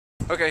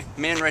Okay,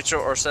 me and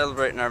Rachel are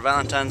celebrating our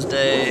Valentine's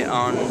Day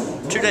on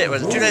 2 days.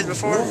 Was it 2 days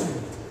before?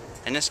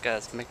 And this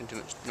guy's making too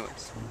much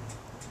noise.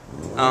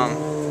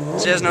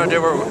 She has no idea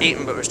where we're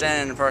eating, but we're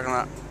standing in the parking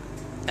lot.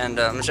 And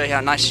I'm gonna show you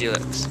how nice she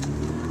looks.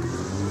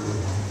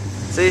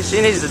 See, she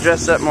needs to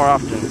dress up more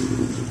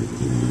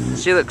often.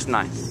 She looks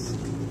nice.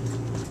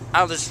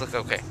 I'll just look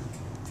okay.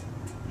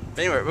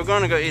 But anyway, we're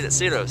going to go eat at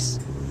Ciro's.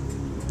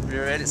 Have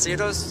you ever ate at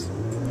Ciro's?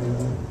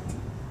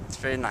 It's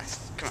very nice.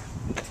 Come on.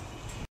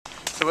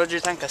 So what did you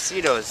think of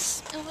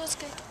Ciro's? It was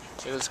good.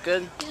 It was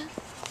good? Yeah.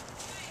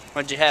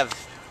 What'd you have?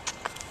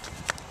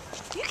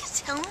 You can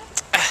tell me.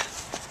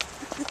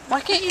 Why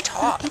can't you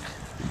talk?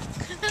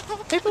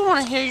 People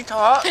want to hear you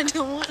talk. I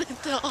don't want to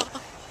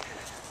talk.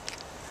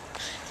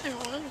 I don't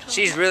want to talk.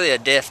 She's really a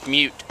deaf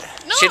mute.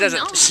 No,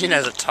 She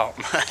doesn't talk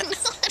much.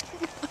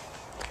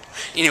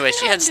 Anyway,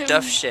 she had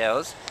stuffed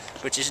shells,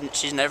 which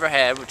she's never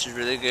had, which is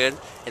really good.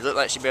 It looked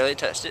like she barely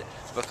touched it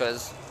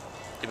because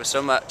it was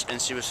so much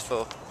and she was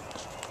full.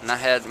 And I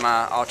had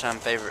my all-time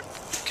favorite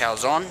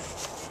calzone,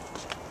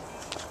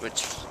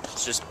 which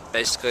is just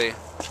basically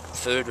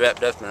food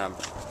wrapped up in a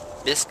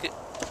biscuit.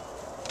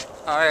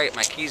 Oh, I gotta get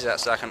my keys out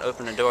so I can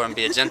open the door and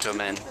be a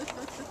gentleman.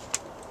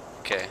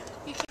 Okay.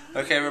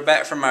 Okay, we're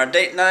back from our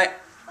date night.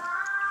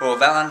 Well,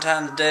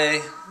 Valentine's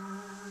Day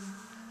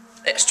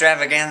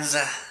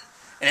extravaganza.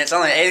 And it's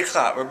only 8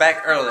 o'clock. We're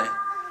back early.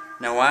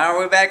 Now, why are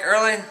we back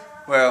early?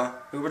 Well,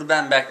 we would have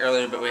been back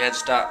earlier, but we had to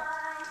stop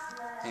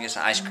and get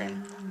some ice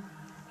cream.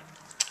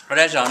 But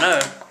as y'all know,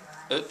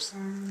 oops,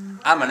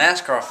 I'm a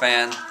NASCAR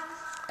fan,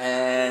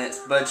 and it's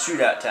Bud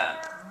Shootout time.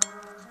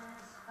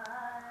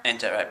 Ain't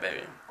that right,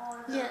 baby?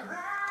 Yeah.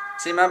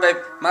 See, my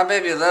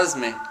baby loves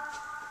me.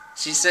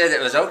 She said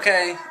it was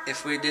okay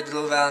if we did the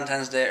little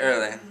Valentine's Day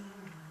early.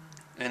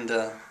 And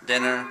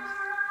dinner,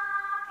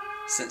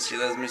 since she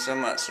loves me so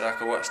much, so I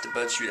could watch the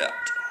Bud Shootout.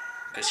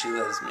 Because she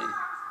loves me.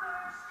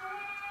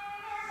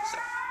 So.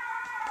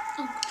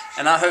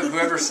 And I hope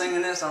whoever's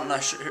singing this, I don't know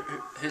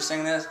who's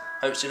singing this,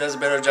 hope she does a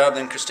better job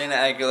than Christina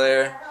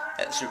Aguilera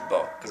at the Super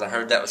Bowl. Because I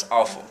heard that was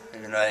awful,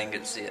 even though I didn't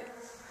get to see it.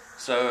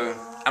 So,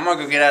 I'm going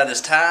to go get out of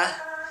this tie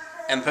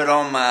and put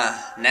on my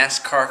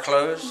NASCAR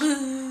clothes.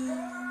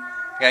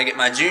 Gotta get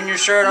my junior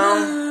shirt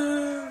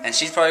on. And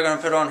she's probably going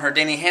to put on her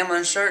Denny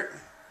Hamlin shirt.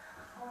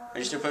 Are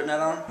you still putting that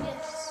on?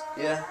 Yes.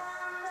 Yeah.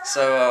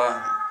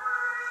 So,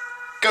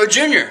 go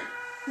Junior!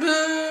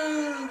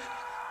 Boo!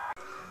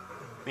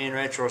 Me and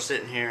Rachel are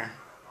sitting here.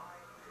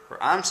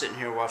 Or I'm sitting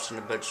here watching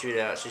the Bud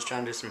Shootout. She's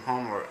trying to do some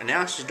homework. And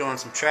now she's doing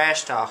some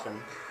trash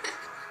talking.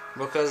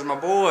 Because my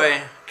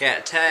boy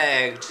got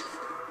tagged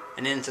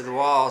and into the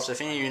wall. So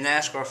if any of you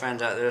NASCAR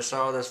fans out there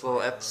saw this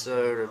little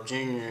episode of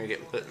Junior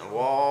getting put in the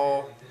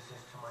wall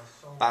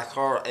by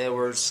Carl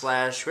Edwards /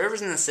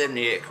 whoever's in the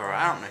 78 car.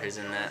 I don't know who's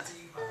in that.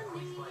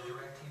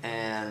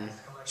 And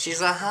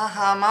she's like,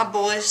 haha, my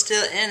boy's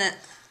still in it.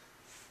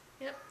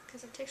 Yep,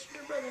 because I texted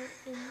her brother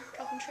and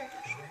talking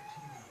trash.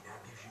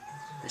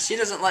 And she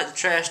doesn't like the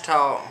trash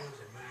talk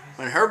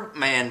when her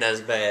man does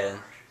bad.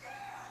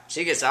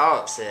 She gets all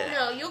upset.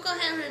 No, you'll go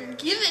ahead and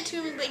give it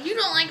to me, but you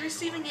don't like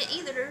receiving it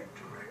either.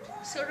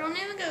 So don't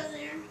even go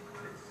there.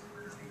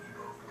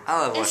 I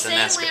love watching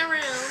Stay NASCAR.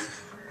 around.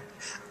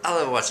 I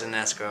love watching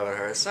NASCAR with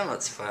her. It's so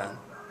much fun.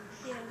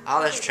 Yeah.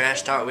 All this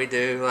trash talk we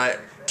do, like,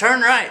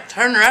 turn right,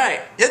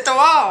 hit the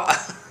wall.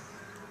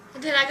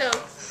 And then I go.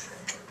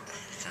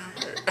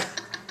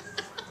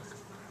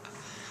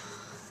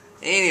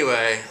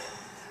 Anyway,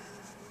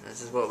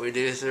 this is what we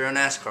do through a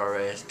NASCAR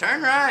race.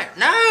 Turn right,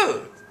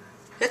 no!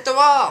 Hit the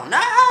wall,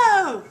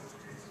 no!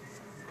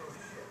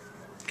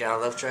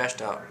 Gotta love trash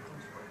talk.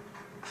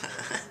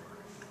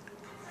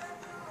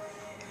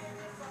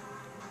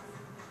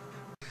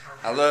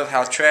 I love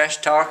how trash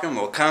talking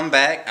will come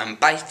back and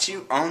bite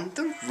you on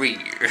the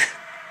rear.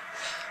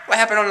 What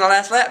happened on the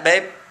last lap,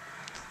 babe?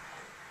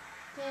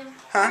 Babe,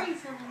 Huh? why are you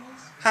filming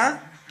this? Huh?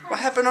 What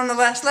happened on the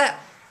last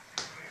lap?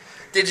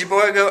 Did your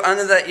boy go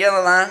under that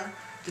yellow line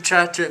to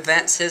try to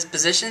advance his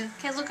position?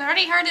 Okay, look, I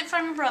already heard it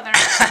from your brother.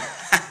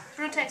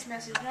 Through a text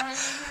message.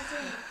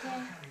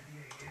 Okay.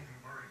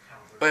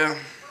 Well,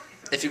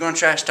 if you're going to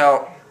trash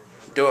talk,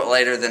 do it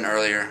later than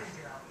earlier.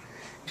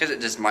 Because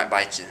it just might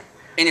bite you.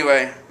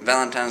 Anyway,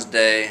 Valentine's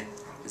Day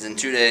is in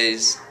 2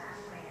 days.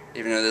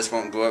 Even though this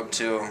won't go up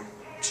till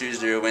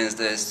Tuesday or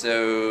Wednesday.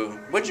 So,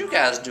 what'd you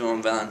guys do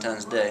on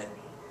Valentine's Day?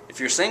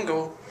 If you're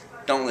single,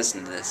 don't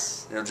listen to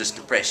this. It'll just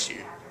depress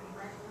you.